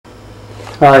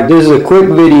Alright, this is a quick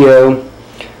video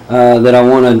that I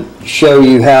want to show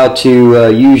you how to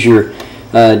use your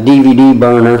DVD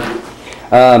burner.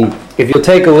 If you'll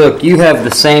take a look, you have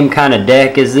the same kind of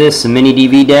deck as this, a mini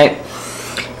DV deck.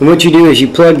 And what you do is you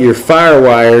plug your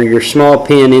FireWire, your small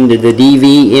pin, into the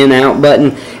DV in-out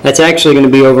button. That's actually going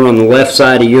to be over on the left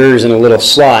side of yours in a little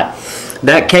slot.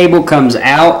 That cable comes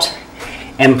out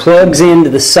and plugs into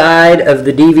the side of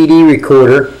the DVD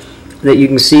recorder that you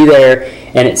can see there,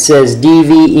 and it says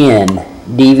DV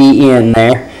in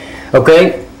there.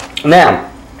 Okay, now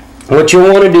what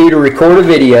you'll want to do to record a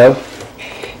video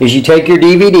is you take your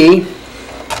DVD.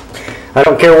 I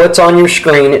don't care what's on your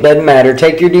screen, it doesn't matter.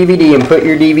 Take your DVD and put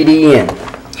your DVD in.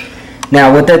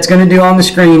 Now what that's going to do on the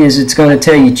screen is it's going to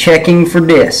tell you checking for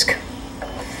disc,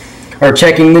 or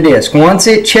checking the disc. Once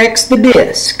it checks the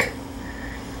disc,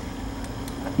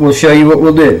 we'll show you what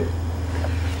we'll do.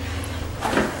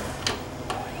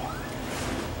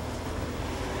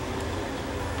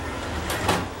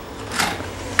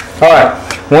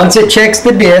 Alright, once it checks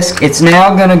the disc, it's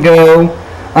now going to go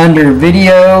under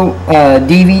video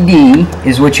DVD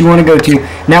is what you want to go to.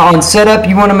 Now on setup,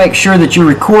 you want to make sure that your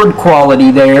record quality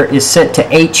there is set to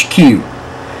HQ.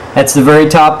 That's the very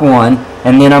top one.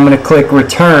 And then I'm going to click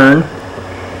return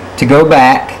to go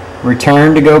back.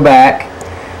 Return to go back.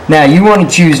 Now you want to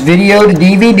choose video to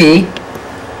DVD.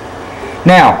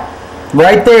 Now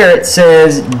right there it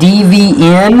says DV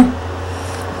in.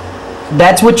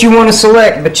 That's what you want to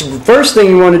select, but the first thing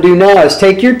you want to do now is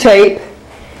take your tape,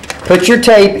 put your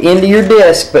tape into your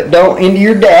disc, but don't into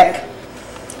your deck,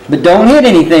 but don't hit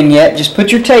anything yet, just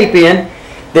put your tape in.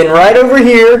 Then right over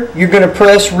here you're going to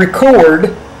press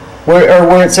record,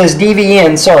 where it says DV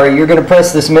in, sorry, you're going to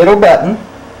press this middle button.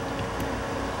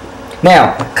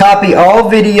 Now copy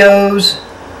all videos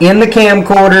in the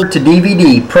camcorder to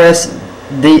DVD. Press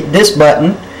this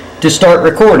button to start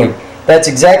recording. That's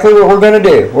exactly what we're going to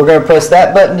do. We're going to press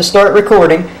that button to start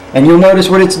recording, and you'll notice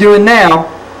what it's doing now.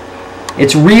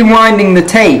 It's rewinding the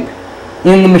tape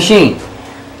in the machine.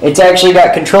 It's actually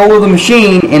got control of the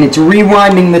machine, and it's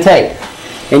rewinding the tape.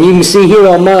 And you can see here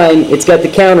on mine, it's got the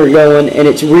counter going, and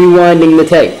it's rewinding the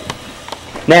tape.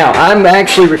 Now, I'm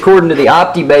actually recording to the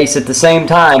OptiBase at the same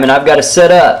time, and I've got to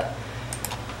set up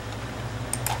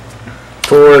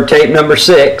for tape number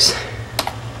 6.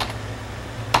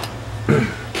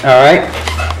 Alright,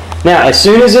 now as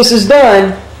soon as this is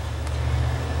done,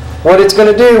 what it's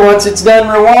going to do once it's done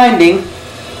rewinding,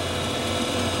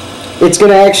 it's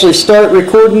going to actually start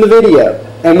recording the video.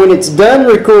 And when it's done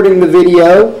recording the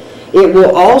video, it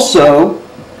will also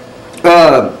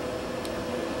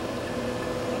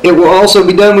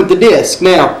be done with the disc.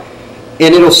 Now,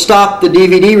 and it'll stop the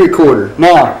DVD recorder.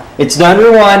 Now, it's done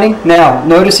rewinding. Now,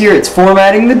 notice here it's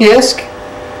formatting the disc.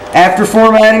 After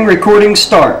formatting, recording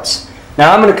starts.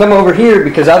 Now I'm going to come over here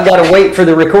because I've got to wait for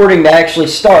the recording to actually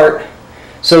start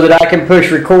so that I can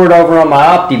push record over on my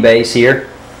OptiBase here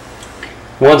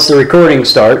once the recording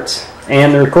starts.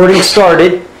 And the recording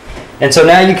started, and so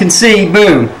now you can see,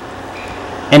 boom,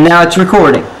 and now it's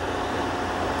recording.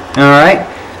 Alright,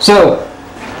 so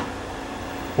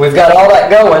we've got all that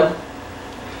going,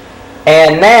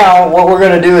 and now what we're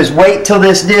going to do is wait till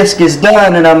this disc is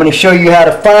done, and I'm going to show you how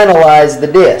to finalize the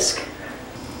disc.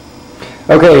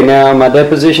 Okay, now my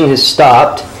deposition has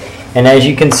stopped, and as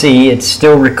you can see, it's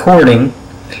still recording.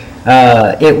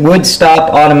 It would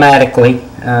stop automatically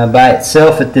by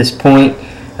itself at this point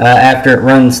after it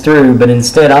runs through, but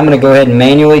instead I'm going to go ahead and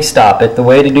manually stop it. The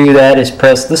way to do that is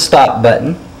press the stop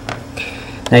button.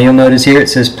 Now you'll notice here it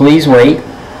says please wait.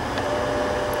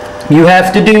 You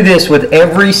have to do this with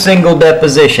every single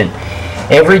deposition.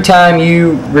 Every time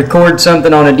you record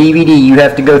something on a DVD, you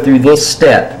have to go through this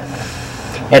step.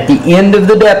 At the end of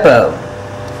the depo,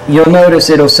 you'll notice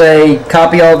it'll say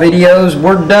copy all videos,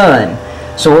 we're done.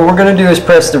 So what we're going to do is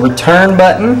press the return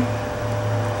button.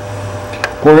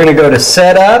 We're going to go to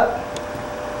setup.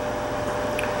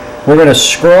 We're going to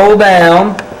scroll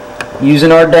down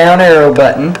using our down arrow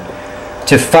button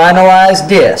to finalize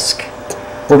disc.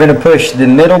 We're going to push the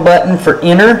middle button for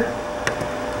enter.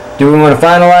 Do we want to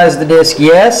finalize the disc?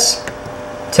 Yes.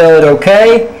 Tell it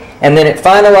OK. And then it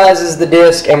finalizes the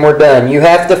disc, and we're done. You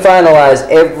have to finalize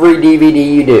every DVD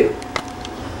you do.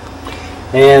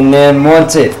 And then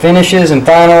once it finishes and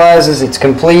finalizes, it's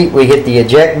complete, we hit the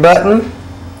eject button.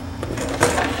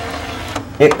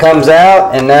 It comes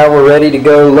out, and now we're ready to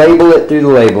go label it through the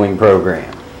labeling program.